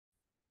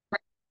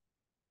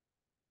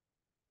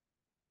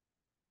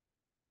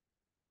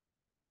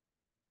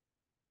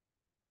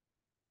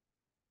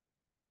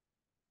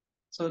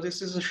So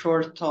this is a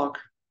short talk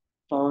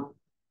about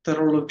the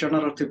role of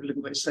generative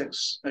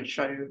linguistics, which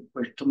I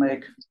wish to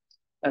make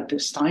at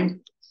this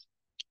time.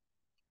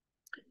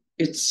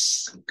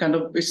 It's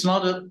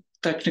not a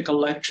technical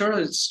lecture,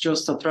 it's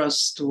just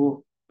addressed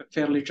to a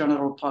fairly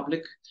general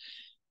public.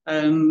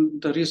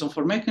 And the reason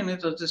for making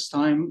it at this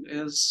time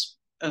is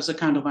as a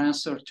kind of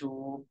answer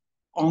to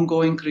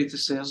ongoing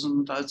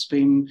criticism that's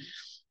been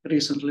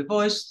recently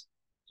voiced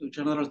to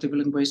generative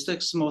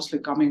linguistics, mostly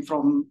coming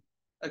from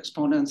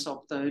exponents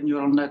of the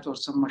neural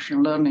networks and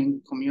machine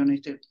learning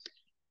community.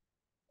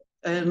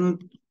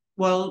 And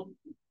well,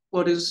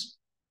 what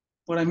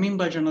I mean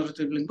by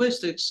generative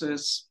linguistics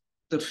is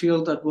the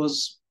field that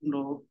was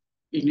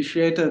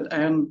initiated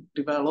and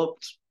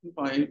developed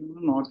by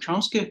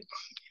Chomsky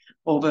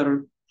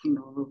over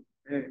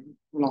a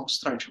long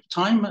stretch of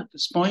time at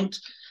this point,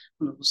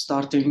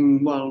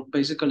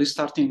 basically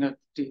starting at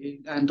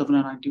the end of the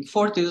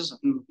 1940s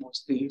and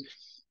mostly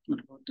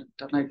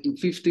the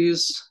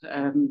 1950s,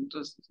 and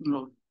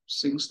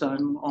since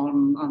then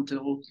on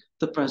until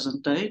the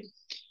present day,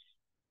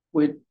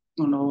 with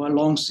a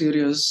long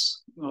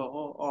series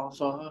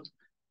of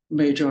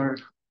major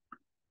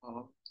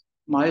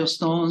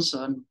milestones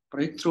and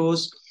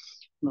breakthroughs,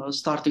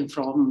 starting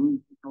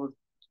from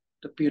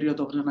the period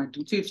of the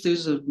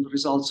 1950s,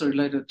 results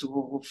related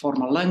to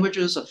formal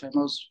languages, a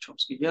famous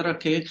Chomsky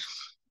hierarchy,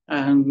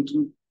 and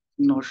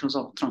notions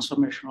of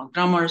transformational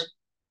grammars.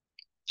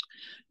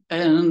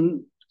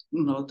 And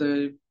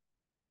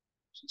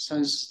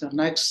since the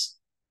next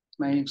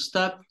main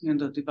step in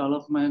the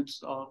development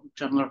of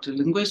generative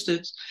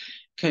linguistics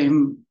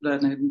came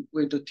then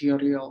with the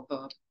theory of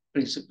the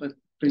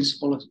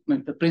principles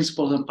and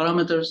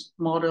parameters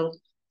model,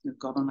 the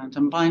government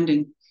and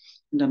binding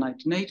in the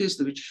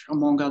 1980s, which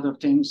among other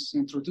things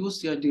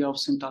introduced the idea of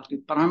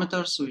syntactic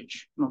parameters,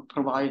 which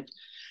provide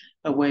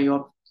a way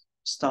of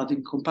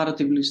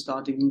comparatively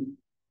studying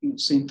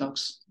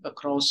syntax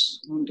across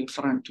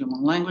different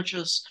human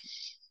languages.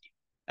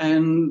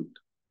 And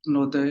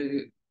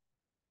the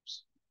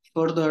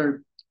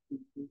further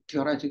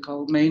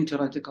main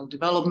theoretical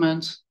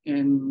development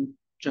in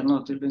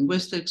generative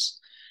linguistics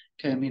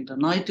came in the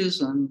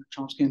 90s, and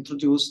Chomsky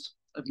introduced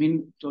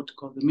what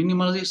called the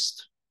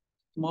minimalist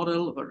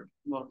model or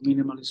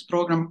minimalist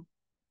program.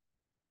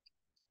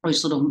 We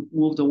sort of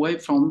moved away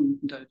from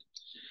the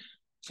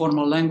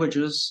formal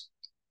languages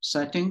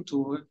setting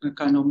to a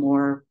kind of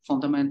more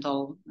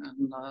fundamental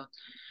and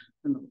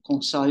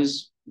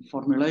concise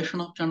formulation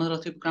of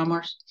generative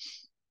grammars.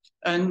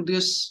 And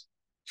this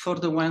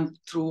further went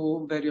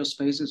through various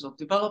phases of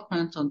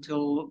development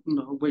until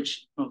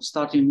which,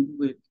 starting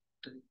with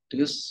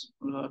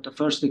the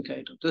first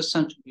decade of this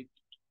century,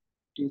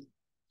 it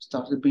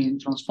started being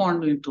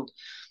transformed into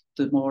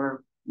the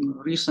more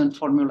recent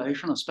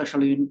formulation,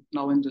 especially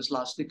now in this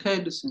last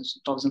decade, since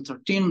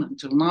 2013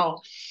 until now,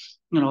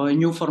 a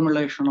new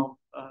formulation of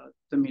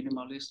the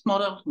minimalist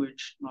model,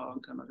 which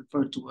I'm going to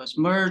refer to as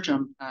merge,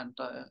 and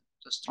the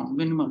strong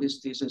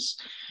minimalist thesis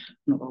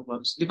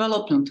was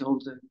developed until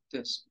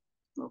this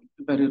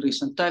very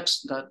recent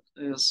text that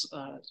is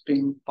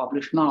being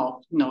published now,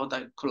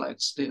 that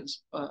collects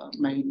this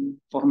main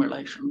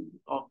formulation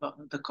of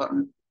the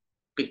current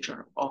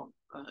picture of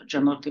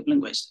generative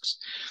linguistics.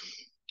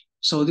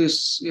 So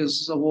this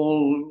is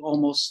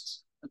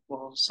almost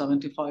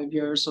 75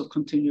 years of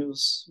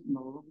continuous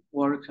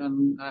work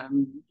and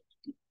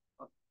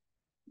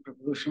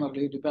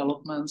revolutionary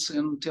developments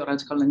in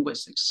theoretical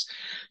linguistics.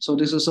 So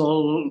this is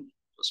all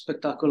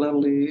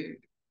spectacularly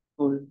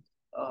good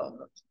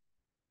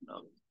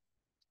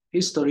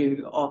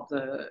history of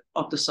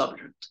the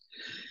subject.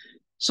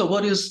 So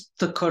what is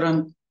the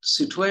current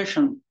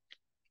situation?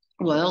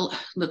 Well,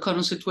 the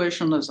current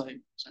situation, as I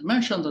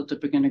mentioned at the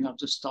beginning of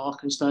this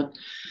talk, is that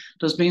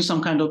there's been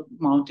some kind of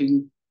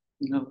mounting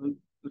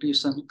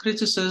recent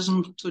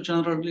criticism to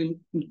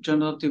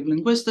generative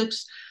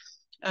linguistics,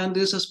 and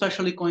this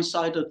especially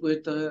coincided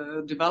with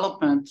the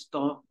development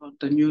of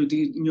the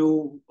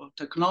new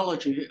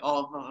technology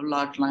of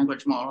large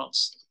language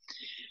models.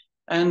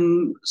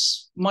 And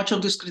much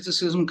of this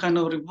criticism kind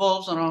of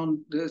revolves around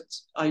the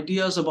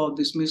ideas about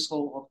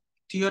dismissal of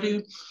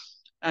theory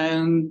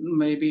and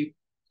maybe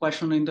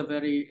questioning the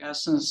very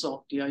essence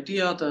of the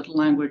idea that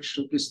language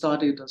should be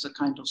studied as a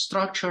kind of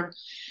structure.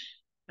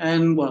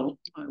 And well,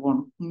 I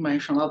won't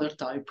mention other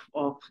type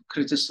of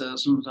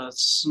criticism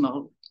that's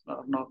not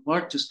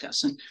worth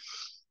discussing.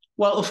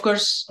 Well, of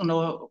course,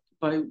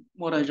 by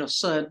what I just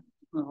said,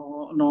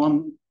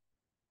 I'm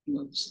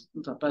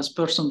the best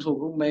person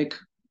to make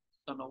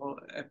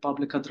a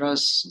public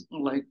address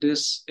like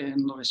this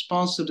in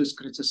response to this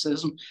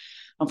criticism.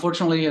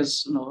 Unfortunately,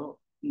 is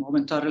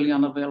momentarily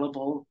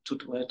unavailable to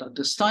do it at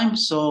this time.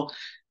 So,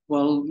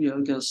 well,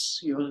 I guess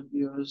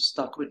you're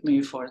stuck with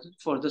me for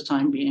the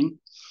time being.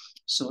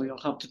 So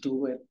you'll have to do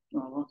with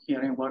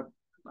hearing what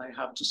I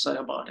have to say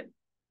about it.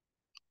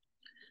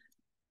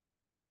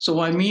 So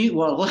why me?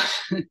 Well,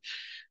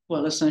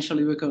 well,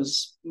 essentially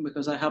because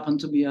I happen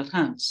to be at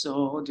hand.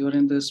 So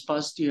during this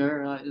past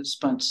year, I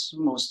spent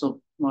most of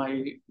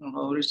my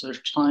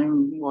research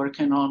time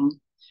working on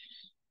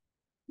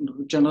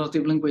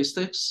generative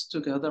linguistics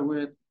together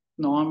with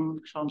Noam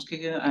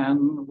Chomsky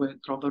and with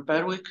Robert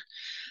Berwick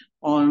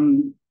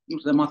on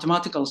the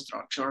mathematical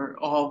structure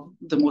of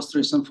the most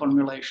recent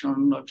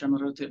formulation of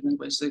generative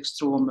linguistics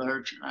through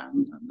Emerge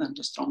and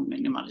the strong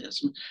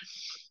minimalism.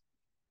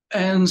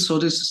 And so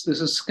this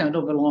is kind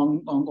of a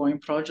long ongoing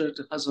project.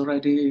 It has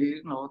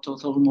already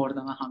total more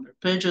than 100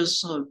 pages,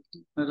 so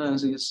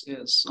it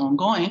is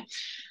ongoing,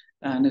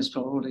 and it's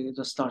probably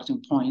the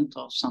starting point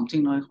of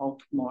something I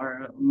hope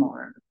more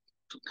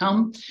to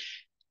come.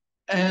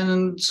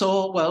 And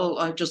so, well,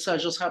 I just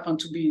happen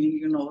to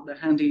be, the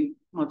handy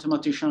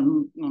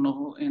mathematician,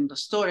 in the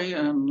story,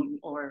 and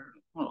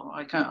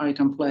I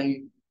can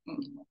play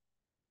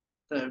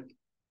the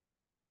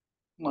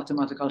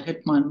mathematical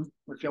hitman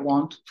if you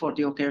want for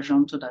the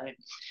occasion today.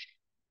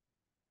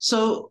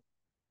 So,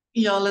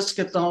 yeah, let's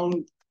get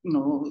down,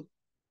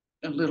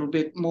 a little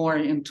bit more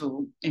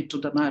into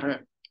the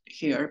matter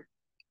here.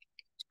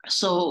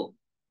 So,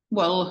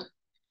 well,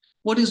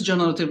 what is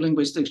generative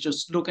linguistics?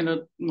 Just looking at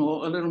a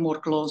little more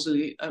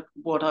closely at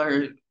what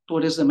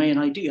is the main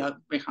idea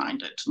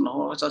behind it.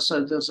 As I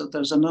said,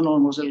 there's an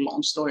enormously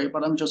long story,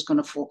 but I'm just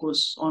going to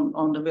focus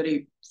on the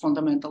very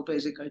fundamental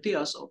basic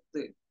ideas of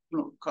the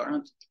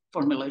current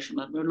formulation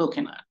that we're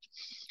looking at.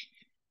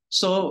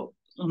 So,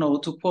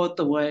 to quote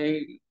the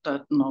way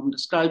that Noam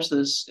describes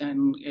this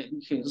in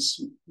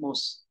his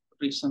most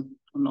recent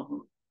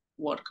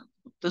work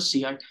this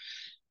year,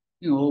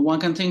 one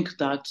can think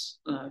that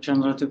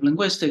generative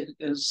linguistics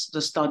is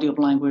the study of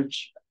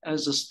language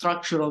as a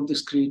structure of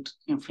discrete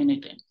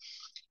infinity.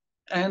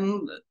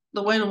 And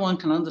the way that one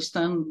can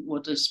understand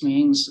what this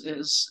means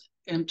is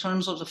in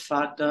terms of the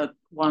fact that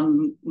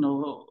one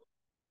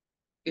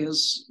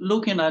is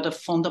looking at a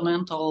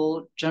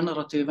fundamental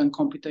generative and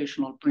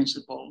computational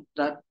principle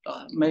that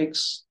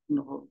makes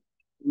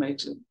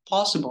it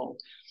possible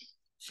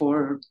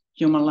for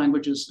human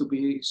languages to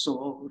be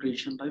so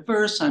rich and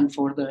diverse, and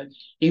for the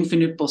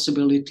infinite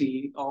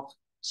possibility of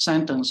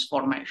sentence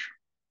formation.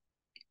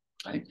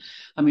 Right?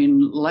 I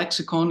mean,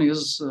 lexicon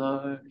is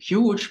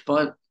huge,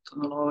 but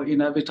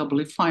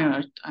inevitably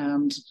finite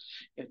and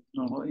in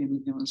a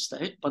given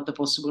state, but the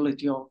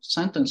possibility of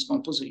sentence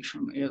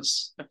composition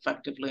is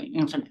effectively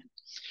infinite.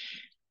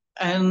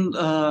 And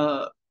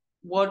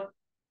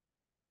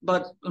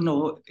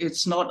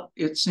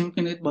it's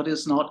infinite, but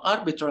it's not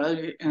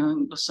arbitrary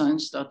in the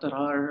sense that there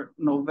are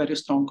very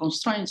strong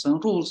constraints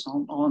and rules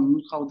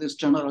on how this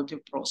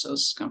generative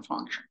process can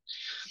function.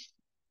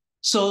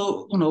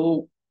 So,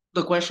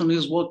 the question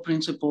is, what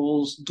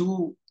principles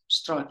do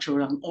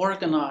structure and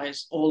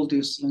organize all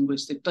this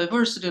linguistic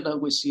diversity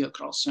that we see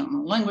across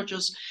human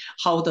languages?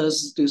 How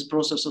does this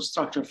process of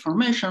structure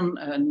formation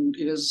and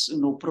is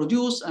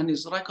produced and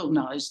is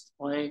recognized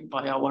by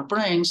our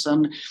brains,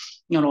 and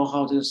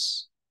how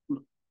this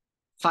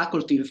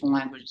faculty of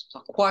language is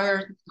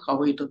acquired,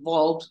 how it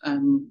evolved,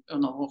 and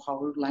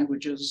how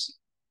languages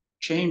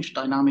change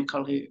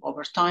dynamically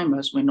over time,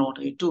 as we know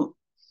they do.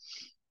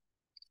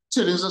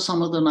 So these are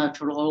some of the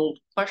natural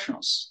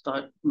questions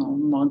that we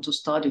want to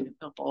study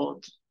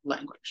about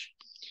language.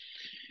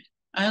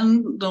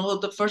 And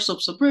the first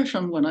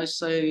observation when I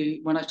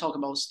talk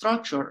about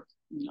structure,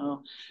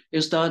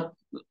 is that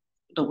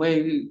the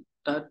way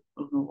that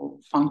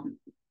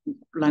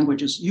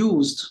language is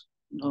used,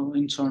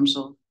 in terms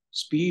of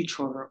speech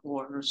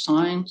or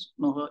signs,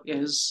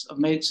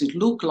 makes it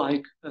look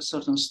like a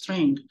certain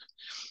string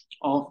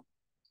of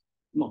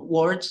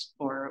words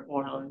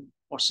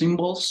or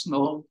symbols,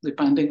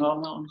 depending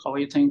on how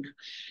you think,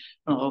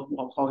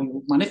 how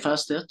you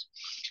manifest it.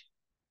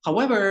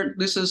 However,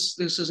 this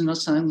is in a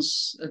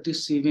sense a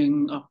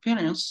deceiving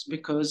appearance,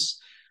 because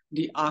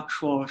the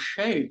actual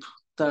shape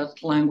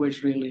that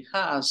language really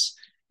has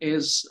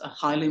is a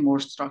highly more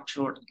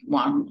structured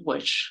one,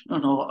 which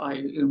I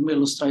am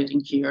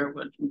illustrating here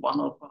with one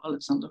of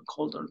Alexander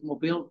Calder's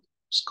mobile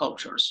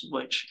sculptures,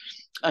 which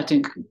I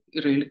think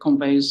really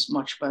conveys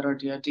much better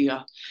the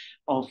idea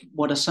of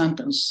what a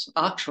sentence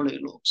actually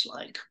looks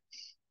like.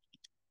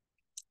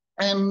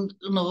 And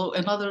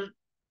another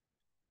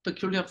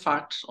peculiar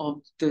fact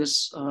of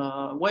this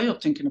way of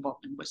thinking about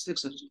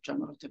linguistics,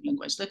 generative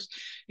linguistics,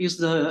 is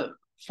the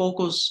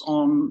focus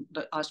on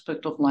the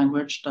aspect of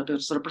language that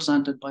is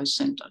represented by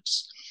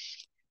syntax.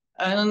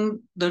 And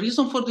the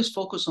reason for this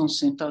focus on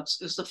syntax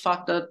is the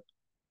fact that,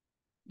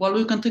 well,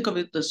 we can think of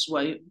it this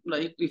way.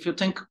 Like, if you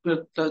think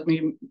that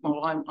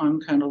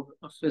I'm kind of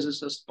a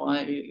physicist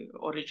by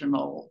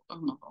original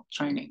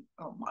training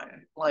of my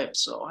life,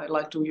 so I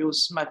like to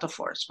use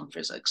metaphors from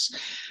physics.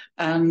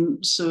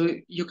 And so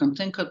you can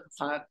think of the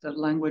fact that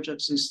language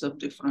exists at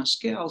different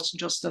scales,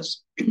 just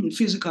as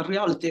physical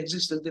reality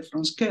exists at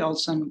different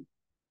scales, and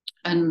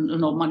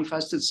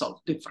manifests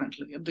itself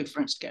differently at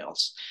different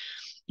scales.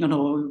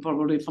 You're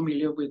probably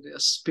familiar with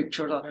this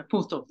picture that I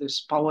put of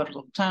this power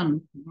of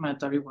 10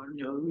 method, where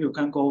you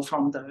can go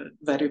from the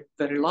very,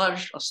 very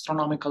large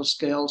astronomical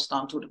scales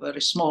down to the very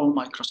small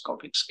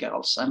microscopic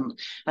scales,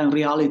 and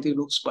reality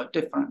looks quite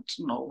different,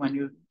 when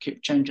you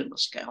keep changing the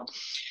scale.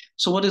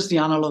 So what is the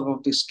analog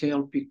of the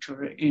scale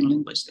picture in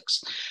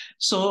linguistics?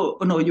 So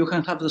you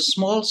can have the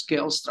small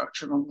scale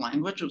structure of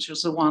language, which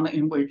is the one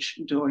in which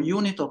the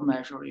unit of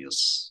measure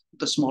is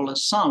the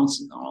smallest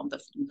sounds,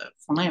 the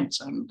phonemes,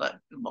 and that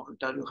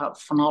you have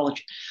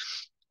phonology.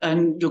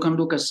 And you can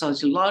look at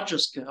slightly larger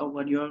scale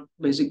when your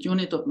basic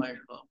unit of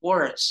measure are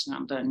words,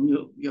 and then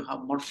you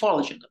have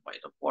morphology, the way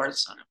the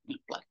words are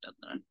inflected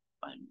and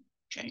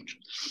changed.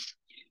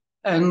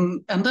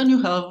 And then you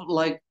have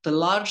like the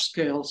large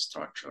scale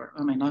structure.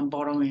 I mean, I'm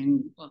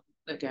borrowing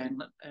again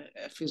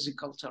a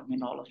physical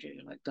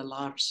terminology, like the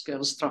large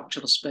scale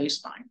structure of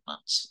space-time.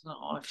 That's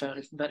a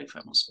very, very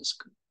famous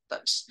physical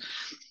text.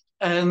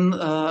 And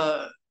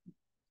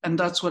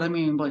that's what I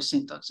mean by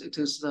syntax. It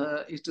is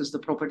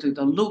the property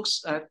that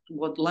looks at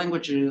what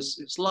language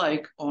is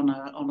like on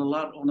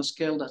a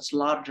scale that's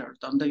larger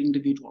than the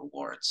individual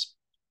words.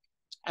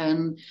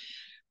 And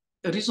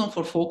the reason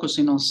for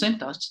focusing on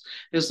syntax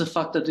is the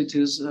fact that it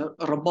is a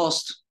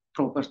robust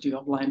property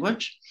of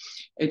language.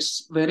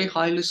 It's very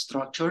highly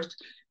structured.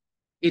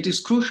 It is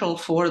crucial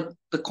for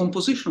the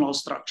compositional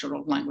structure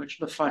of language,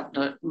 the fact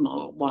that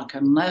one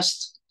can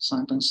nest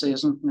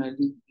sentences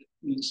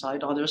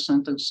inside other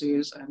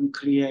sentences and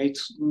create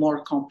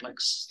more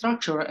complex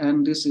structure.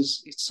 And this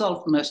is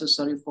itself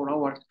necessary for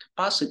our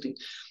capacity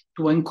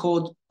to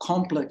encode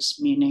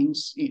complex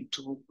meanings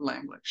into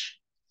language.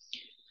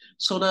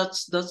 So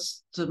that's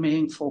the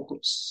main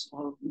focus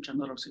of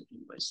generative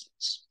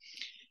linguistics.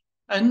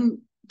 And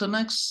the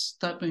next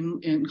step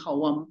in how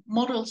one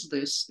models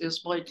this is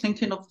by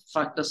thinking of the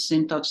fact that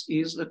syntax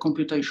is a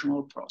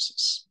computational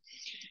process.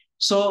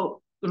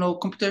 So,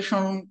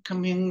 computation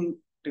can mean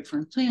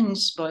different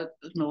things, but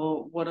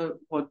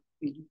what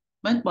we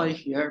meant by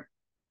here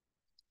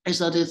is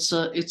that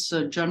it's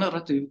a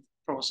generative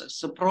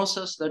process, a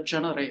process that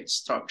generates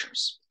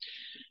structures.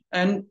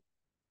 And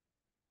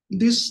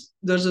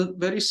there's a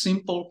very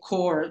simple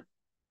core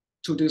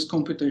to this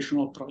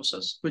computational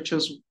process, which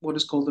is what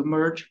is called the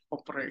merge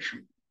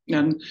operation.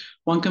 And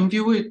one can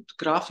view it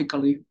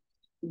graphically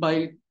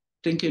by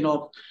thinking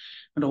of,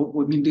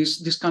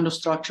 these kind of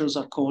structures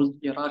are called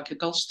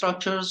hierarchical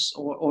structures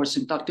or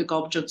syntactic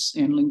objects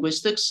in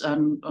linguistics,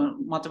 and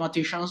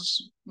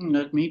mathematicians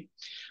like me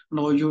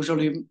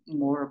usually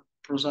more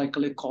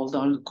prosaically call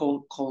them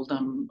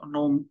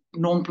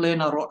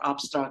non-planar or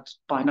abstract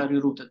binary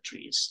rooted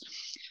trees.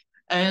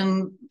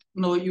 And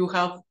you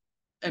have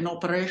an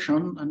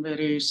operation, a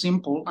very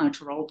simple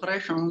natural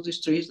operation on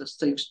these trees that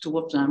takes two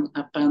of them,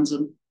 appends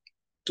them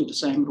to the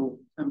same root,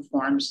 and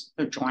forms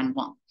a joined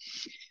one.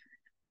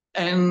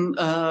 And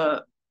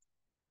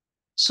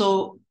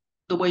so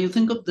the way you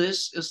think of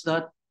this is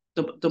that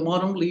the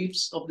bottom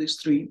leaves of this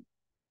tree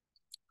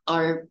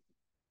are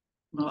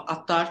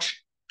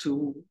attached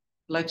to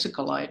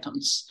lexical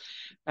items,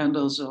 and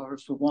those are,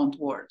 if you want,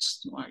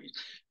 words, right?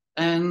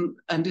 And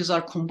these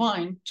are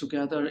combined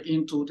together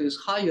into these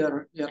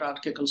higher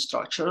hierarchical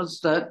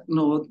structures that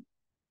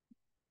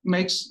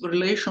makes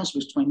relations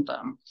between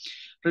them,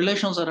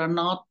 relations that are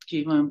not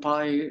given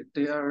by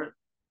their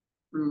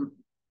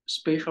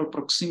spatial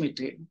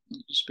proximity,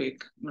 to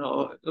speak,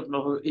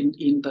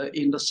 in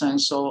the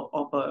sense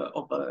of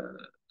a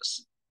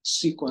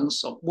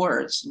sequence of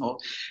words.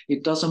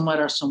 It doesn't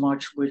matter so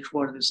much which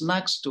word is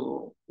next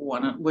to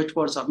one, which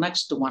words are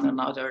next to one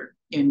another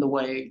in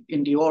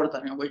the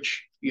order in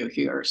which you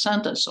hear a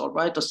sentence or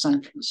write a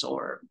sentence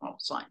or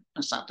sign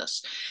a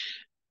sentence.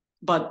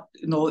 But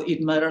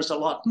it matters a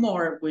lot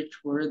more which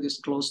word is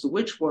close to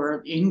which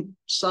word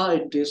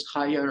inside this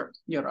higher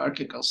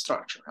hierarchical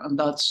structure, and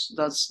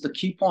that's the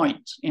key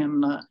point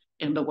in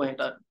the way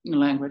that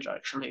language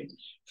actually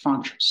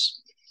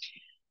functions.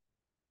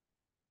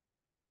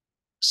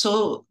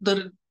 So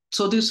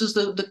this is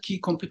the key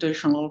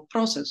computational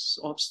process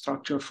of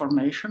structure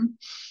formation.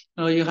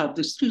 You have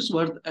these trees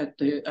where at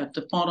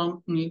the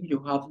bottom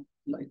you have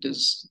like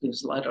these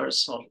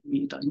letters of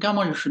beta and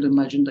gamma. You should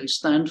imagine they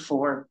stand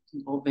for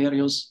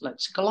various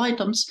lexical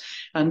items,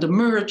 and the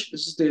merge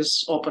is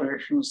this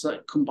operations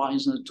that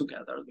combines them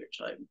together, which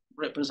I'm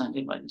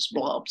representing by these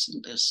blobs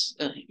in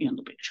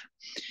the picture.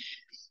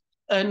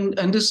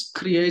 And this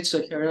creates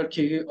a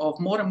hierarchy of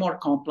more and more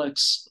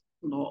complex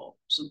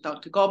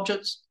syntactic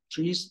objects,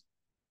 trees,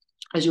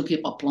 as you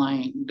keep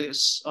applying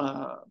this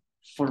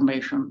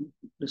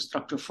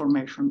structure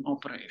formation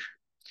operation.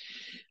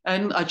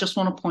 And I just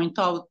want to point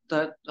out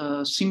that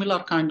similar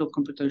kind of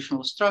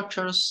computational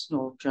structures,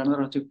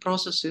 generative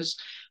processes,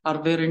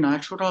 are very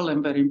natural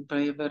and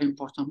play a very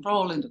important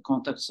role in the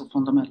context of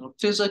fundamental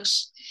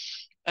physics.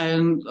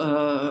 And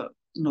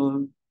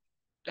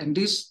and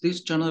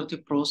this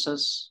generative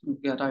process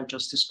that I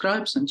just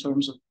described in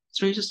terms of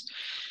trees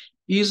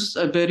is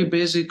a very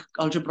basic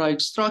algebraic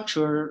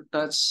structure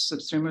that's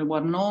extremely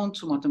well known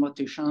to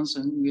mathematicians,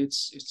 and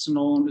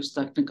its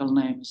technical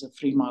name is a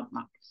free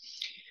magma.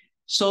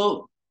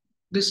 So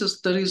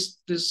there is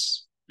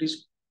this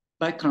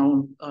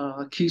background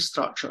key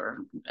structure,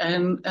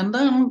 and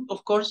then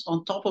of course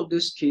on top of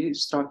this key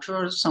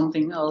structure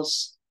something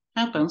else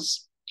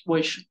happens,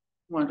 which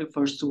one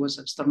refers to as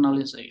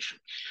externalization.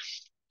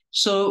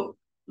 So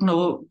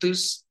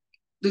this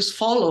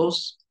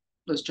follows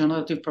this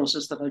generative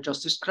process that I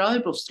just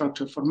described of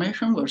structure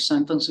formation, where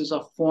sentences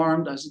are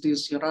formed as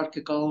this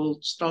hierarchical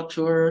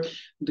structure,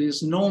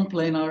 these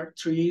non-planar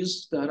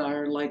trees that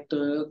are like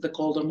the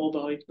colder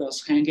mosaic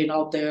that's hanging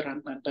out there,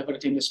 and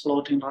everything is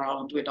floating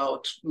around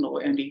without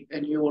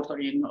any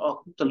ordering of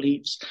the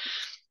leaves.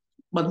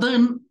 But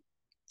then,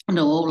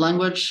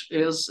 language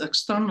is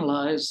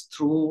externalized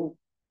through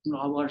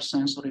our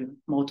sensory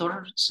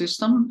motor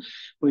system,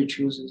 which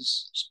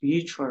uses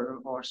speech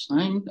or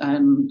sign,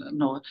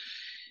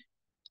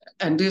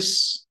 and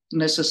this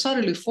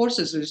necessarily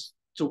forces it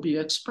to be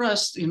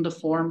expressed in the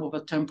form of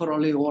a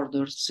temporally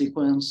ordered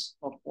sequence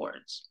of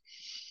words.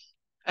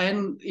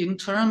 And in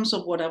terms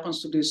of what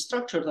happens to this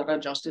structure that I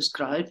just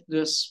described,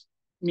 this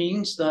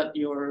means that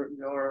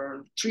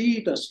your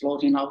tree that's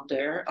floating out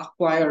there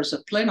acquires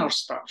a planar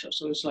structure.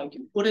 So it's like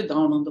you put it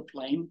down on the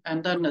plane,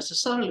 and then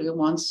necessarily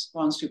once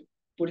you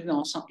put it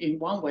on in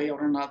one way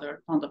or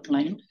another on the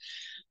plane,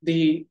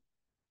 the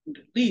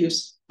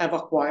leaves have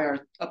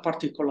acquired a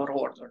particular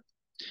order.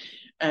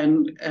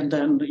 And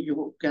then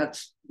you get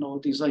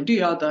this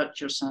idea that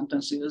your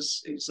sentence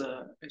is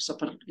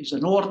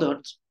an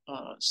ordered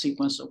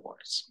sequence of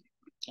words.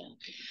 Okay.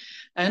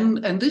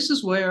 And this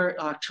is where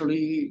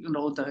actually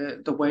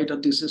the way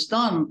that this is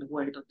done, the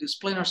way that this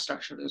planar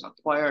structure is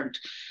acquired,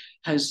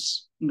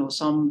 has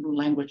some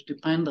language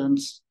dependent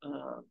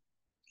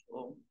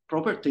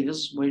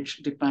properties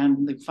which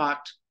depend in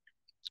fact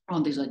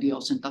on this idea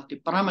of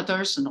syntactic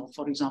parameters.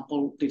 For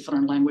example,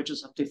 different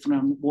languages have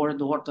different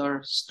word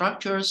order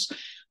structures.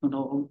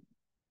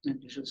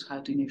 English is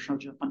had initial,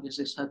 Japanese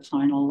is had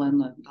final,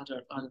 and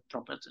other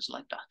properties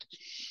like that.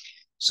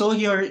 So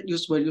here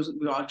is where you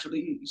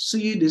actually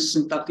see this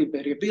syntactic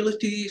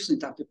variability,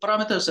 syntactic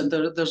parameters, and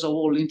there's a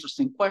whole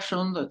interesting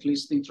question, at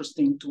least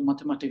interesting to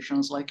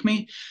mathematicians like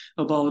me,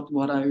 about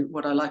what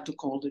I like to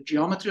call the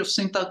geometry of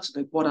syntax.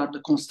 Like, what are the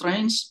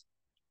constraints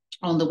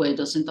on the way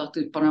the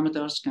syntactic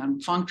parameters can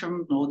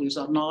function? No, these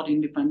are not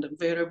independent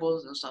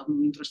variables. There's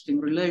some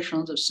interesting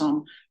relations. There's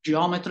some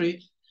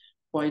geometry,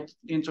 quite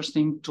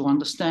interesting to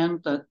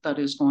understand that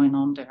is going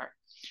on there.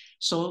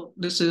 So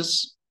this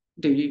is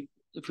the,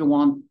 if you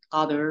want,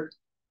 other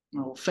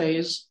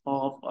phase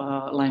of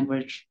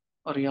language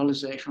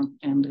realization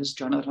in this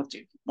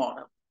generative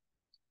model.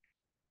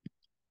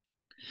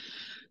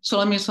 So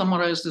let me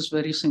summarize this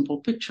very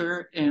simple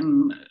picture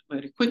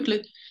very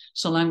quickly.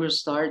 So language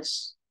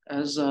starts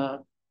as a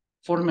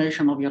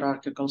formation of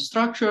hierarchical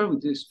structure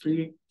with these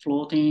free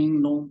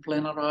floating,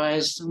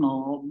 non-planarized,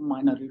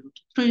 minor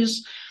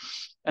trees,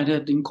 and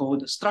it encode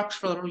the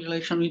structural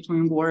relation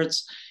between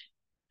words.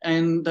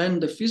 And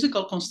then the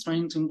physical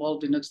constraints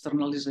involved in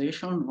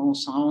externalization,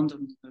 sound,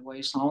 the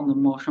way sound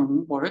and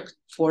motion work,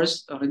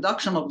 force a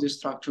reduction of this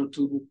structure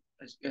to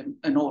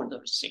an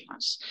ordered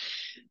sequence.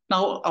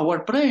 Now,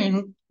 our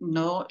brain,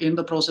 in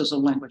the process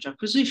of language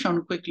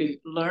acquisition, quickly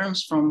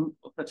learns from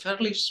a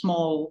fairly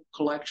small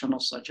collection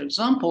of such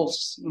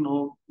examples,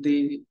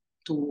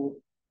 to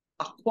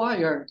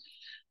acquire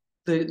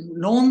the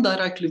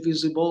non-directly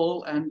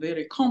visible and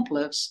very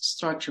complex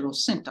structure of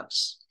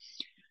syntax.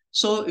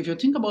 So if you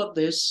think about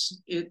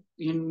this, if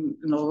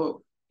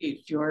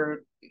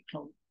you're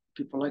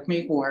people like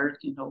me who are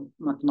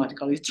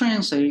mathematically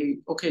trained, say,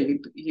 okay,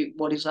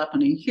 what is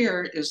happening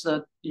here is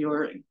that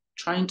you're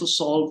trying to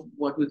solve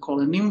what we call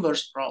an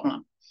inverse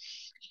problem,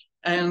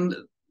 and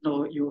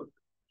you're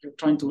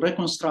trying to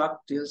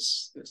reconstruct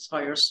this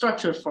higher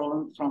structure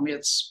from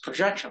its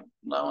projection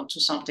onto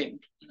something,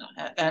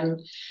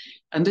 and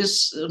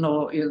this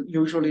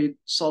usually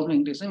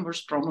solving these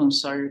inverse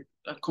problems are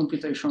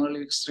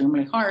computationally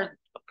extremely hard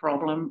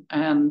problem,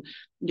 and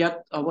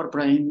yet our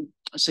brain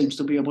seems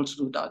to be able to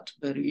do that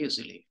very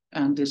easily.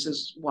 And this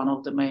is one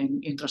of the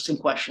main interesting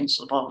questions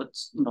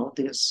about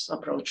this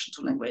approach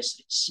to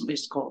linguistics.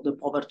 It's called the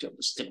poverty of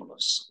the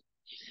stimulus.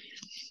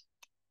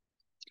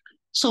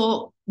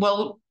 So,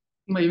 well,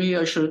 maybe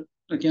I should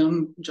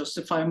again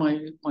justify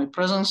my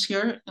presence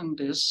here in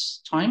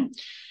this time.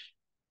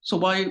 So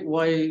why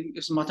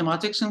is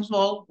mathematics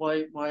involved?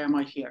 Why am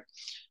I here?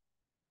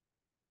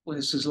 Well,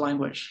 this is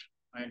language,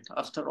 right?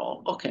 After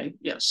all, okay,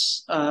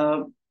 yes.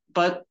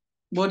 But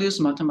what is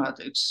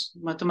mathematics?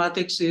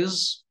 Mathematics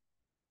is,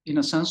 in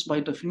a sense,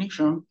 by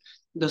definition,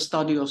 the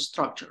study of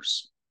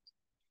structures.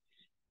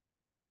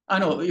 I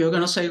know you're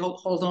going to say,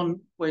 hold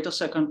on, wait a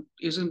second,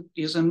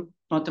 isn't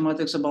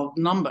mathematics about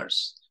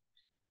numbers?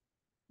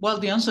 Well,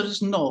 the answer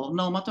is no.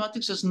 No,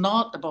 mathematics is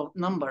not about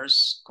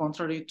numbers,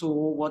 contrary to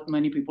what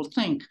many people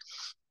think.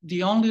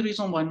 The only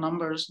reason why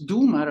numbers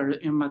do matter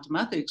in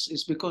mathematics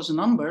is because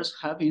numbers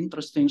have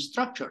interesting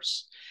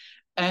structures.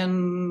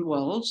 And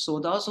well, so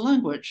does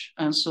language.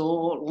 And so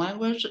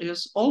language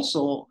is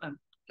also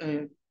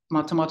a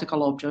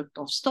mathematical object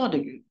of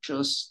study,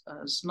 just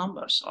as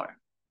numbers are.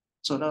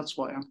 So that's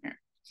why I'm here.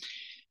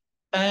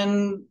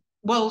 And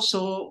well,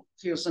 so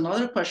here's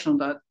another question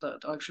that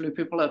actually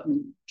people have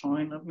been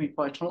throwing at me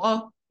quite a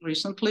lot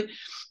recently.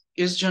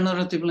 Is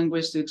generative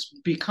linguistics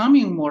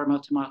becoming more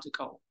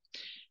mathematical?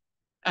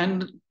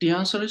 And the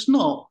answer is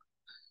no.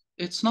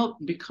 it's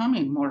not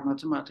becoming more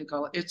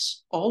mathematical.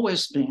 It's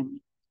always been.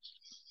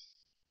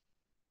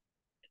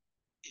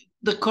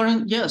 The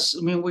current, yes,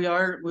 I mean, we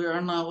are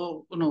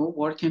now,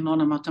 working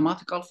on a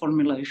mathematical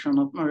formulation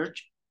of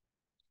merge,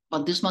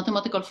 but this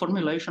mathematical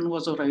formulation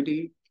was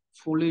already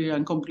fully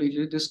and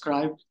completely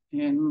described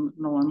in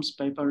Noam's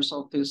papers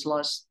of this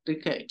last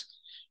decade.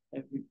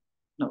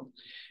 No,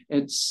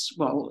 it's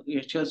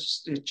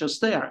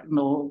just there.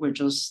 No, we're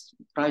just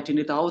writing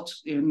it out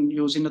in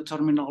using the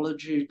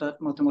terminology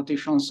that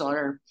mathematicians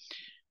are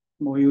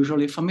more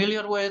usually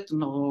familiar with.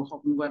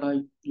 When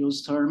I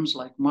use terms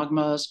like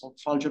magmas or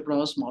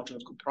algebras,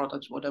 modular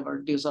products,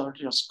 whatever, these are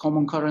just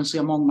common currency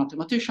among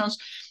mathematicians.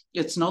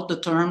 It's not the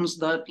terms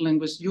that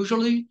linguists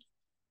usually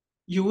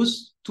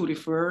use to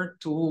refer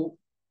to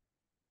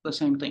the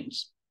same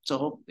things.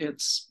 So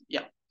it's,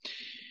 yeah.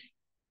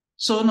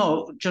 So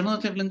no,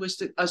 generative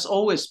linguistics has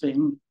always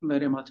been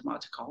very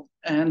mathematical,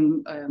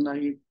 and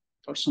I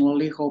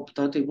personally hope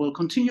that it will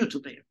continue to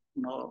be,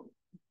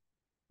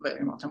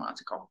 very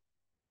mathematical.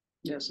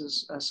 Yes,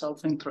 it's a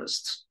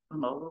self-interest,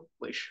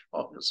 wish,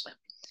 obviously.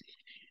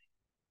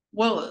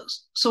 Well,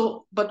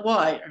 so, but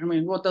why? I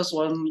mean, what does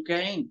one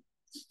gain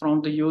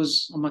from the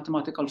use of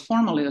mathematical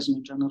formalism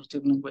in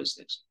generative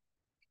linguistics?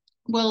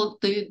 Well,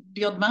 the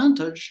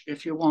advantage,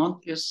 if you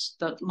want, is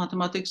that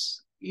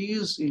mathematics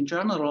is, in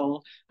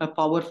general, a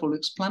powerful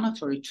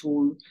explanatory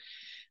tool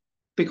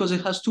because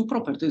it has two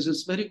properties.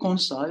 It's very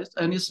concise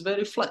and it's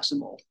very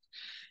flexible.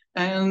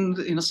 And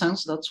in a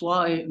sense, that's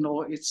why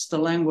it's the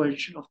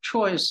language of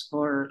choice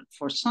for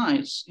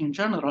science in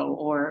general,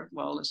 or,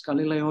 well, as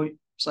Galileo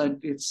said,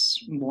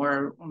 it's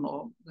more, in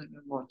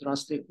a more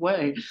drastic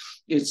way,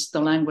 it's the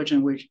language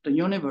in which the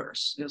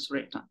universe is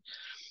written.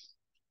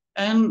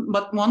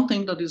 But one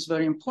thing that is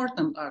very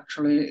important,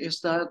 actually, is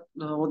that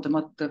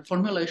the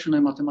formulation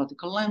in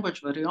mathematical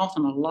language very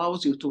often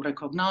allows you to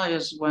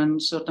recognize when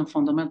certain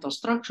fundamental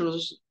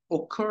structures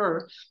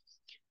occur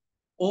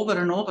over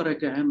and over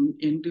again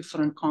in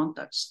different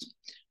contexts.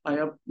 I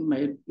have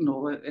made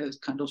a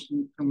kind of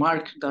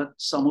remark that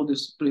some of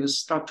these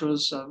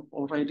structures are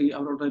already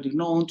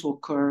known to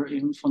occur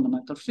in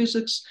fundamental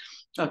physics.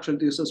 Actually,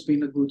 this has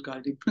been a good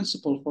guiding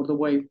principle for the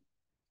way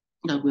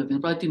that we've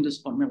been writing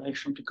this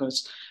formulation,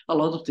 because a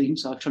lot of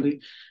things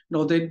actually,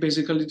 they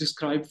basically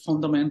describe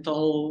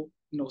fundamental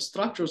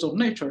structures of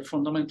nature,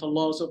 fundamental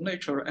laws of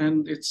nature,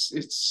 and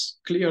it's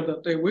clear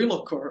that they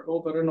will occur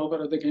over and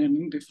over again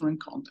in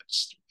different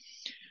contexts.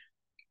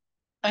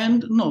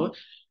 And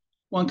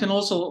one can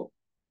also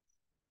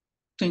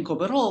think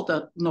overall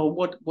that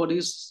what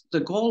is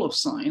the goal of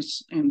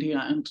science in the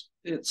end?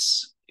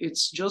 It's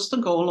just the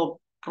goal of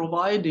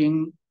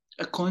providing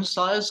a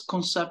concise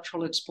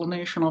conceptual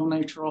explanation of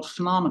nature of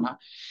phenomena.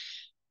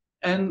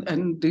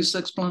 And this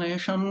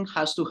explanation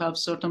has to have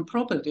certain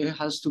property. It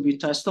has to be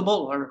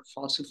testable or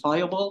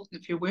falsifiable,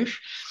 if you wish.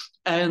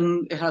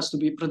 And it has to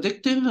be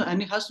predictive,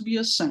 and it has to be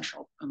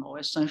essential.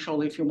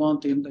 Essential, if you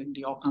want, in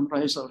the Occam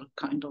razor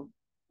kind of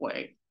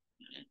way.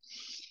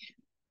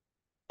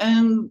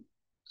 And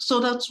so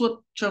that's what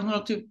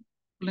generative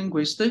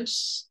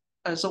linguistics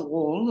as a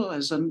whole,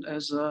 as an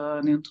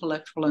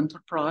intellectual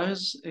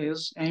enterprise,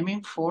 is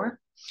aiming for,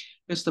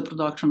 is the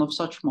production of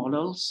such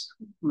models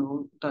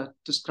that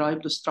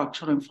describe the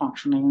structure and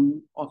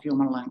functioning of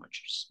human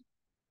languages.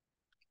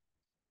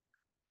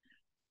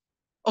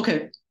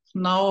 Okay,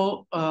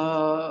 now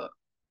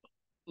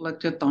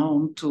let's get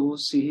down to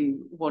see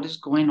what is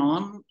going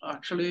on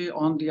actually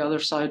on the other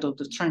side of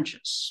the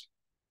trenches.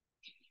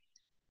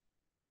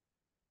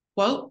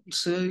 Well,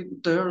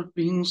 there have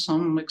been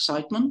some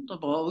excitement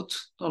about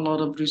a lot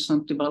of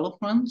recent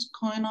developments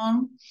going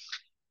on.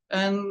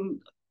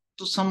 And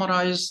to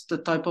summarize the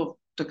type of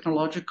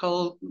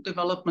technological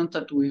development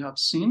that we have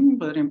seen,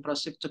 very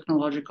impressive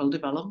technological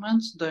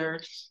developments,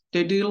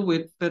 they deal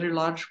with very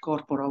large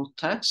corporal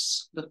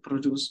texts that are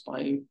produced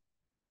by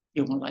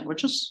human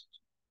languages.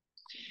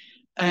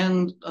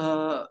 And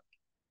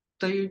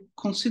they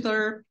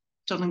consider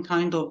certain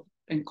kind of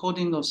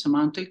encoding of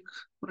semantic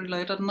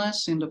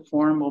relatedness in the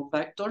form of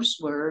vectors,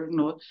 where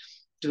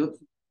the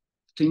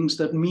things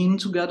that mean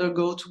together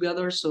go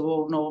together.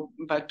 So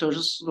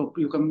vectors,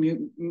 you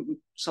can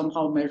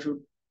somehow measure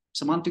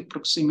semantic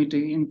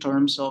proximity in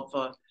terms of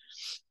how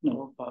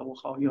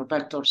your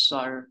vectors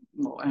are,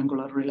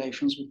 angular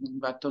relations between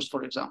vectors,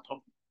 for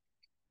example.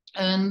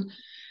 And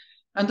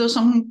there's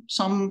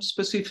some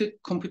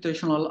specific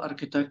computational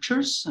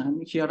architectures,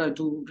 and here I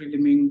do really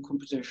mean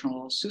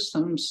computational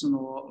systems,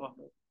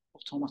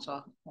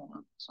 automata,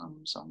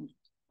 some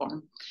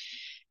form.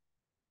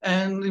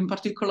 And in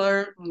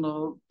particular,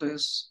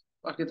 there's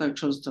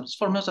architectures,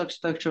 transformers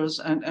architectures,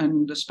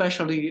 and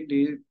especially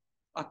the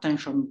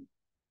attention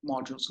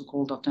modules,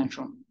 so-called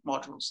attention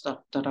modules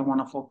that I want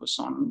to focus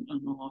on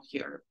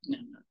here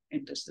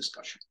in this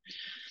discussion.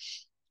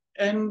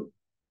 And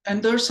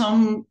there's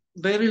some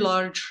very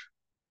large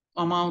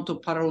amount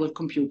of parallel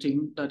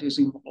computing that is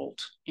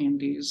involved in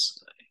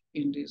these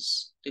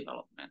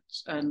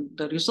developments. And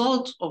the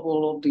result of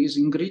all of these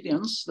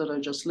ingredients that I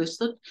just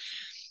listed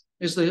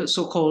is the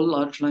so-called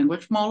large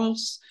language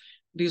models.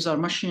 these are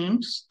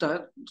machines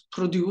that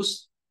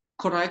produce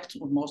correct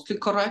or mostly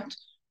correct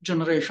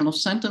generation of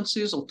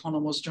sentences,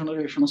 autonomous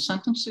generation of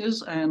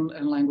sentences, and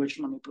language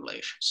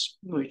manipulations,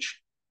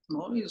 which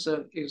is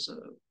a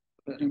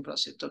very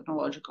impressive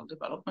technological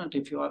development.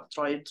 If you have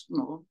tried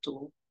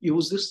to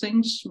use these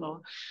things,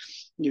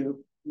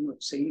 you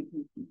would see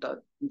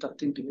that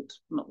indeed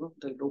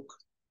they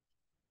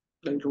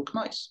look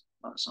nice.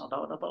 There's no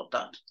doubt about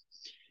that.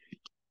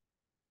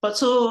 But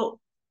so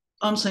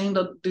I'm saying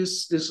that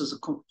this is a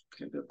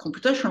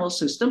computational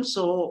system.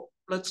 So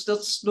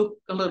let's look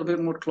a little bit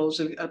more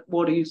closely at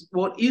what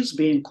is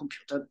being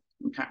computed.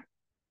 Okay.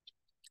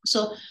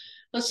 So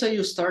let's say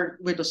you start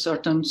with a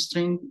certain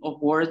string of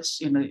words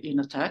in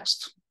a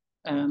text,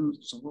 and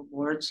so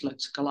words,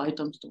 lexical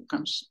items,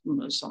 tokens,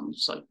 some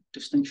slight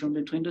distinction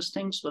between these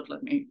things, but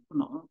let me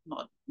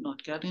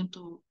not get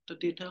into the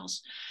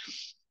details.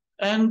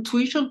 And to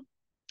each of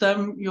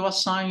them, you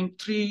assign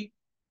three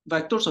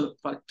vectors, or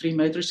like three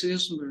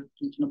matrices. We're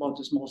thinking about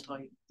this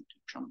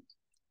multi-dimension.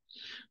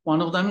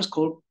 One of them is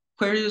called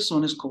queries,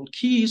 one is called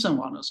keys, and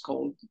one is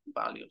called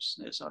values.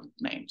 These are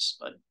names,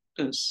 but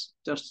there's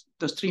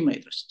three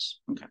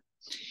matrices. Okay,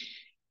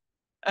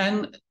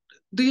 and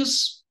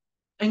these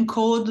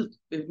encode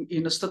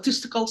in a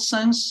statistical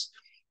sense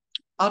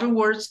other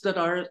words that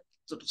are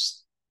sort of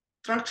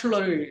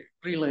structurally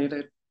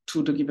related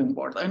to the given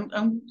word.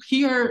 And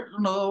here,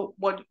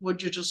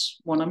 what you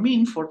just want to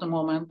mean for the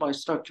moment by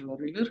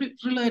structurally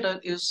related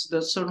is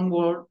that certain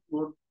word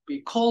would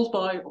be called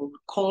by or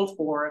called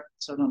for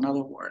certain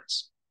other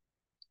words.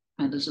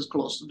 And this is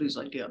close to this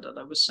idea that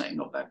I was saying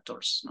of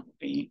vectors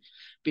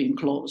being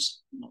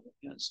close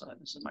as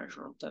a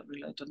measure of that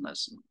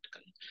relatedness.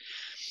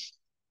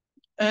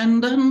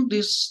 And then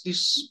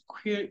these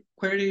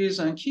queries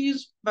and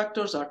keys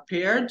vectors are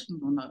paired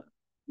on a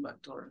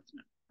vector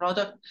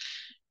product.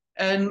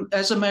 And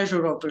as a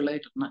measure of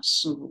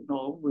relatedness,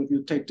 when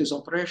you take this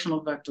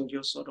operational vector,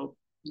 you're sort of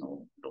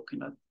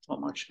looking at how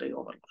much they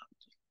overlap,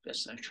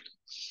 essentially.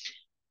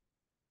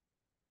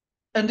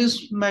 And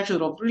this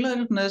measure of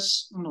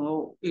relatedness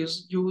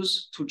is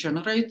used to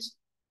generate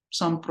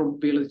some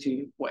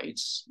probability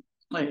weights.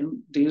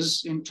 And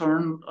these, in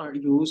turn, are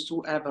used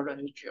to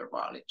average your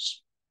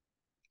values.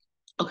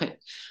 Okay,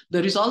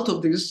 the result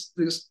of this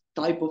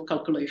type of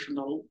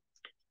calculational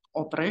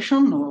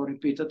operation,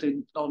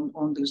 repeated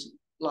on this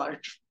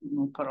large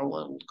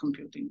parallel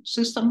computing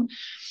system,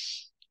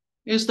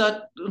 is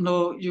that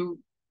you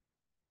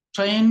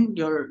train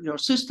your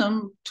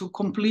system to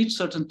complete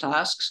certain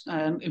tasks,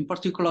 and in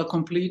particular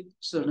complete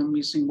certain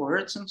missing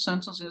words and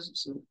sentences.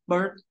 So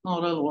BERT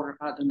model, or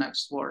add the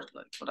next word,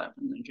 like what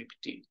happened in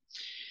GPT.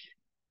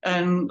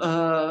 And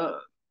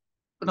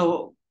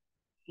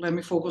let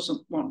me focus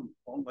on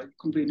like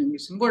completing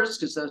missing words,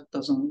 because that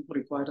doesn't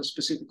require a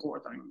specific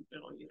ordering.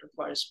 It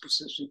requires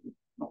specific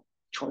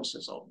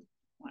choices of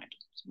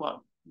items.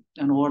 Well,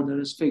 an order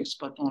is fixed,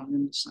 but only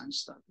in the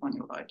sense that when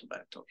you write a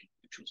vector,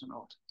 you choose an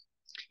order.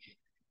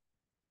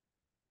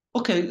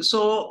 Okay,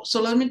 so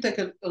let me take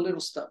a little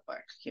step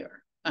back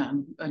here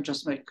and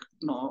just make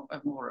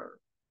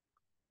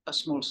a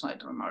small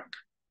side remark.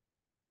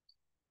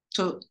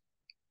 So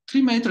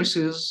three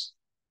matrices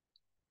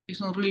is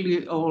not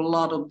really a whole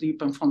lot of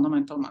deep and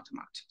fundamental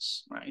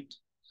mathematics, right?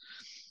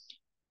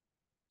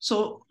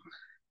 So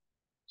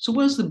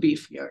where's the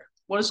beef here?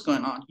 What is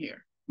going on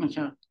here?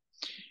 Okay.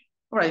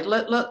 All right,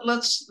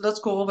 let's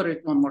go over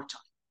it one more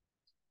time.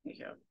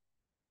 Okay.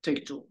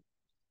 Take two.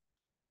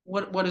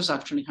 What is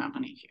actually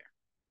happening here?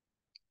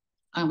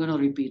 I'm going to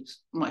repeat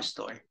my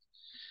story.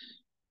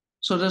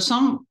 So there's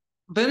some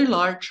very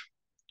large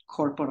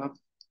corpora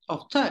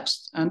of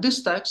text, and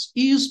this text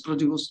is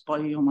produced by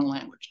human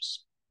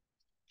languages.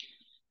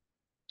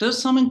 There's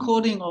some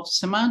encoding of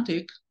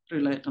semantic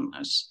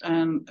relatedness,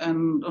 and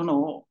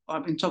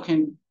I've been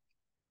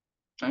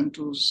trying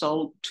to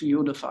sell to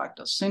you the fact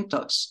that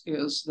syntax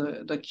is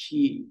the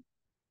key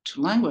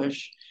to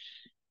language.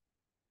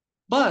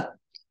 But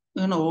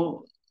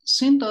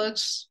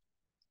syntax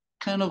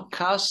kind of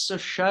casts a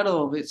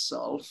shadow of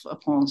itself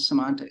upon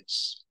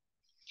semantics.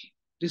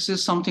 This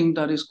is something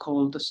that is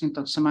called the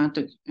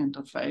syntax-semantic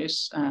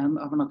interface, and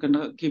I'm not going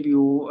to give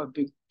you a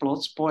big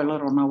plot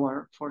spoiler on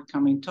our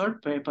forthcoming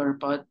third paper,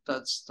 but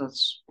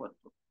that's what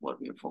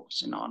we're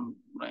focusing on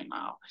right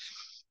now.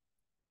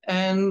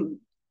 And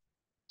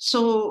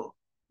so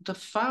the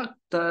fact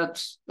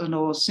that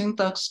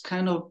syntax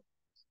kind of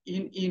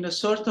in a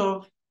sort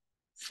of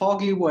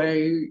foggy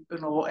way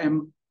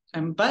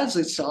embeds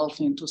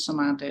itself into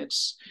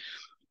semantics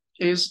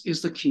is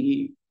the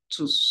key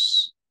to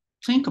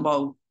think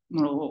about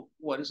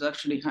what is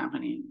actually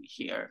happening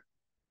here.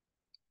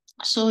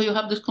 So you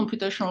have this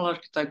computational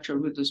architecture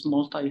with this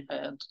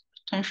multi-head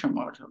attention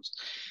modules.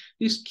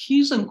 These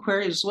keys and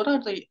queries, what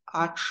are they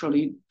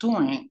actually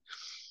doing?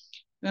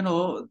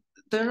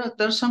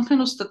 There's some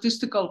kind of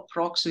statistical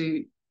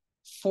proxy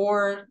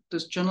for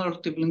this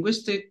generative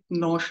linguistic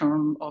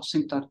notion of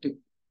syntactic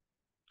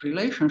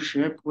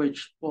relationship,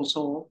 which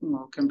also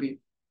can be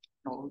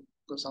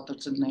goes under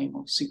the name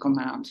of C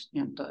command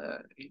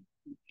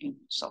in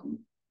some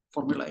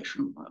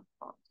formulation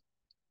of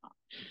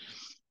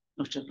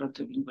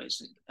generative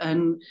linguistics.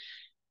 And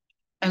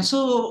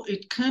so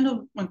it kind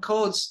of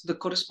encodes the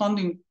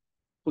corresponding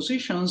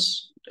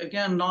positions,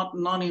 again, not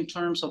in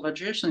terms of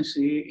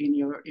adjacency in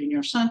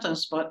your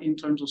sentence, but in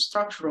terms of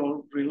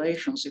structural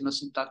relations in a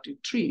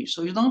syntactic tree.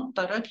 So you don't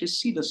directly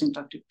see the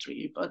syntactic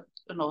tree, but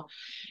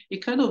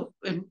it kind of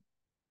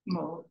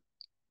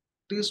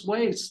these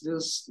weights,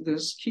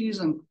 these keys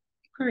and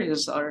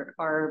queries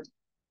are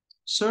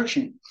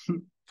searching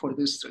for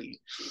this tree.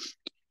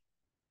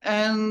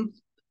 And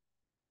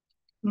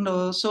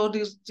so so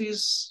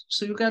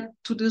you get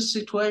to this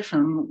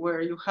situation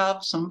where you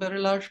have some very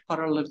large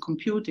parallel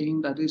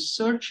computing that is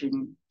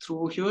searching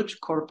through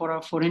huge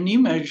corpora for an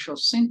image of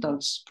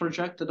syntax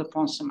projected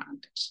upon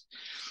semantics.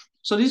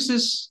 So this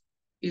is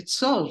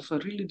itself a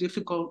really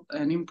difficult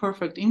and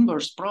imperfect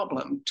inverse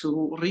problem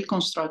to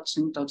reconstruct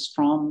syntax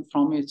from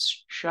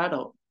its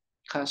shadow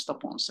cast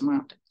upon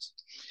semantics.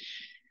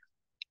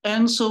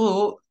 And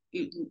so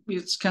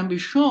it can be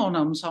shown,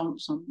 and some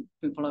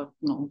people have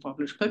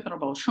published paper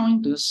about showing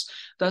this,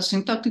 that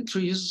syntactic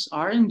trees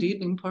are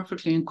indeed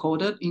imperfectly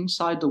encoded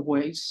inside the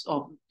weights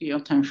of the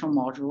attention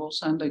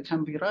modules, and they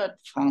can be read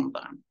from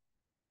them.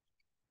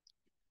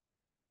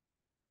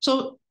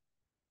 So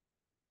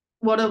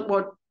what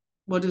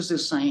is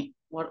this saying?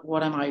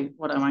 What am I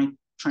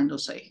trying to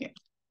say here?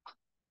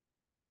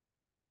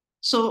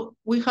 So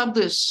we have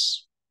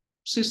this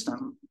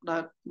system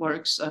that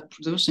works at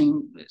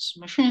producing these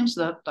machines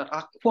that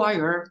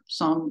acquire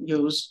some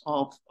use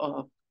of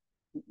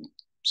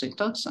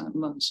syntax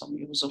and some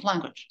use of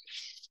language.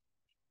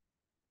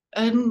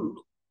 And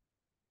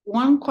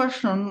one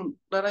question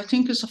that I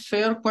think is a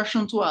fair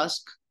question to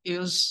ask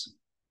is,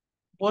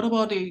 what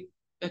about the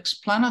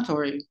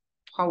explanatory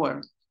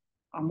power?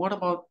 And what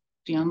about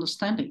the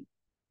understanding?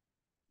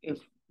 If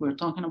we're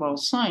talking about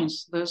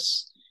science,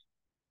 these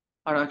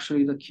are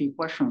actually the key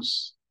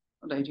questions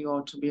that you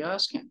ought to be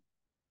asking.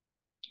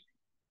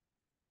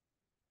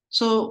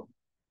 So,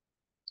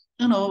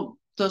 I'm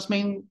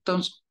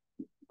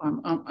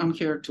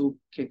here to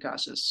kick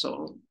asses,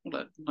 so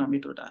let me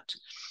do that.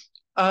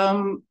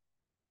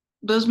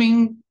 Does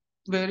mean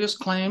various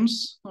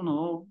claims,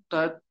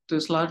 that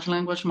these large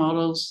language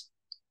models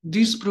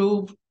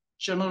disprove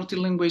generative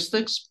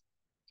linguistics?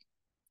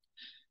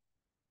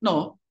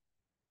 No,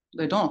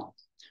 they don't.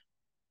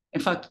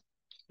 In fact,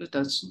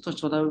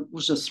 that's what I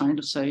was just trying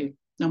to say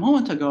a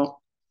moment ago.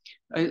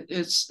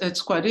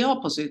 It's quite the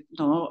opposite.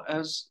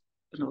 As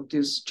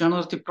this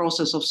generative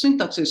process of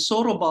syntax is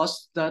so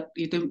robust that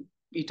it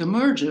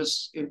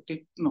emerges,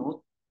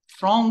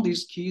 from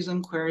these keys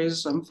and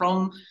queries and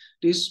from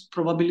this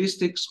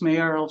probabilistic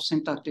smear of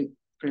syntactic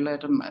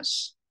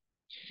relatedness.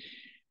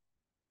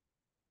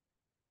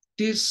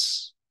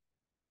 This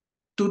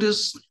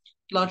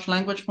large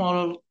language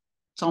model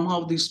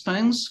somehow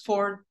dispense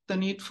for the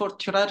need for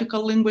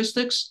theoretical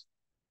linguistics?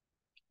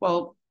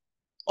 Well,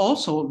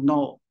 also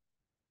no.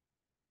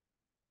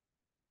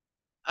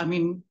 I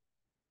mean,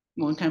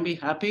 one can be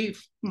happy,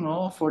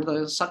 for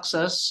the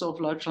success of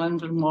large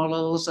language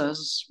models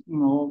as,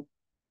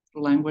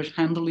 language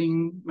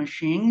handling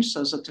machines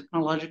as a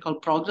technological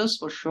progress,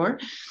 for sure.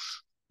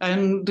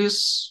 And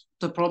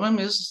the problem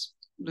is,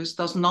 this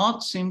does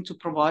not seem to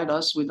provide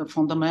us with a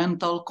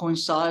fundamental,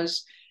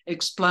 concise,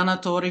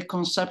 explanatory,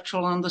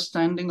 conceptual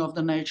understanding of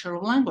the nature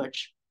of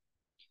language.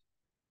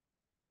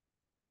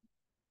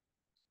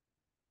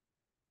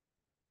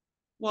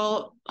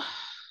 Well,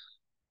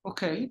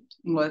 okay,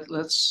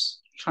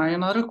 let's try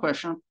another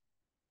question.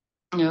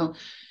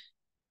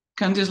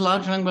 Can these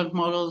large language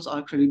models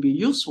actually be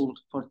useful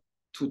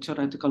to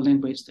theoretical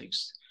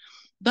linguistics?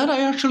 That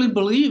I actually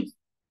believe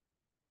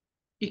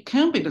it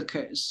can be the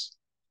case.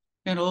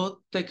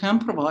 They can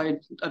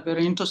provide a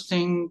very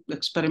interesting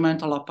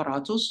experimental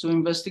apparatus to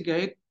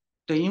investigate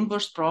the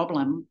inverse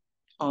problem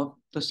of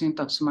the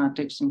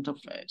syntax-semantics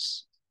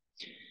interface.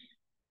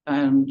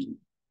 And,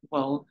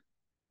 well,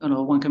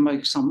 one can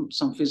make some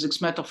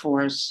physics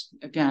metaphors,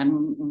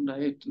 again, when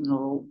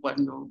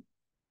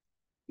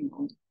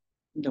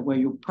the way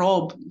you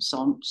probe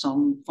some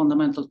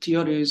fundamental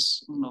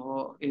theories,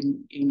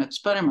 in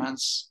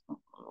experiments,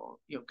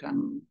 you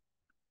can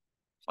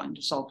find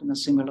yourself in a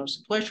similar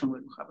situation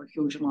where you have a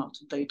huge amount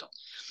of data,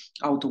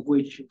 out of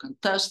which you can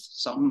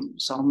test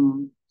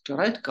some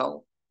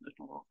theoretical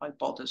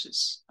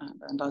hypothesis,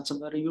 and that's a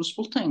very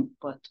useful thing.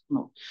 But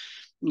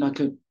I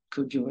could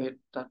do it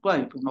that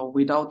way,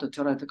 without a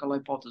theoretical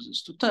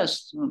hypothesis to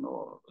test,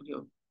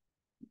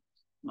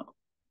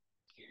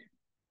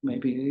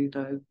 maybe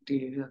the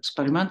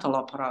experimental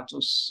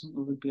apparatus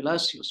would be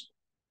less useful.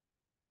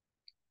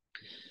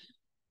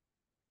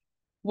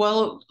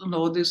 Well,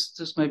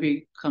 this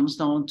maybe comes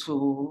down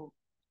to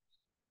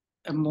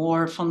a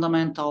more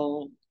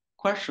fundamental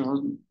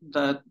question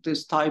that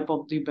this type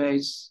of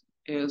debates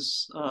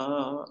is,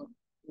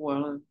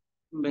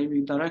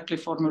 maybe directly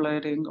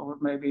formulating, or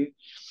maybe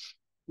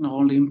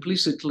only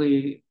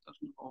implicitly,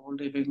 or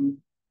living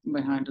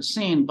behind the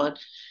scene, but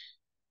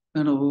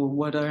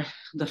whether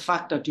the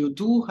fact that you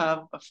do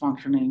have a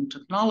functioning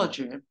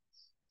technology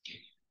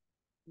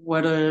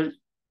whether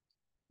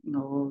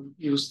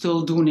you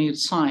still do need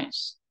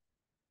science.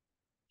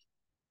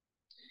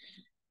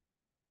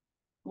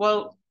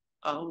 Well,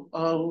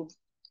 I'll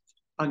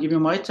give you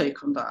my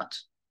take on that.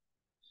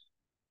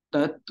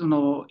 That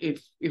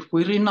if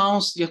we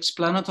renounce the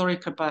explanatory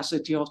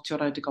capacity of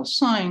theoretical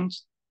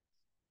science,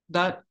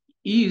 that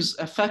is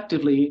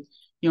effectively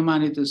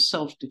humanity's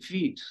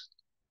self-defeat.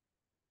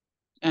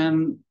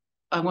 And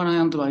I want to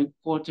end by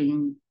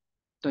quoting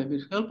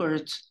David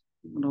Hilbert,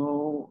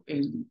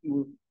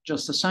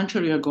 just a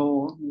century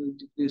ago,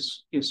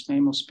 his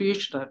famous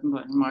speech that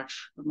very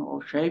much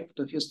shaped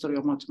the history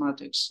of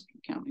mathematics in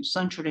the coming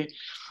century.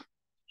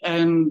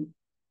 And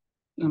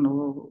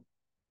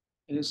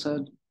he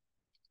said,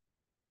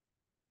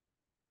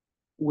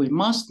 "We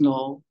must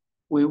know,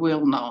 we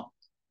will know."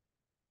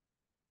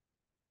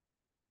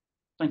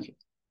 Thank you.